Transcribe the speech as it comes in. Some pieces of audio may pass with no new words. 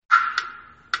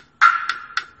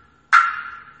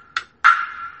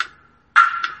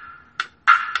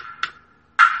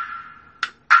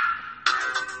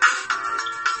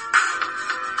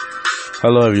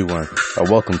Hello, everyone, and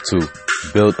welcome to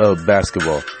Build Up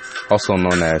Basketball, also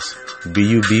known as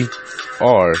BUB,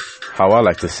 or how I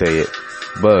like to say it,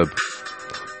 BUB.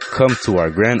 Come to our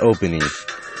grand opening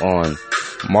on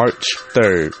March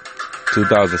 3rd,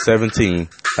 2017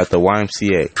 at the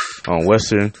YMCA on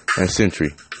Western and Century.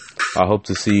 I hope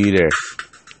to see you there.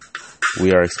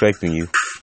 We are expecting you.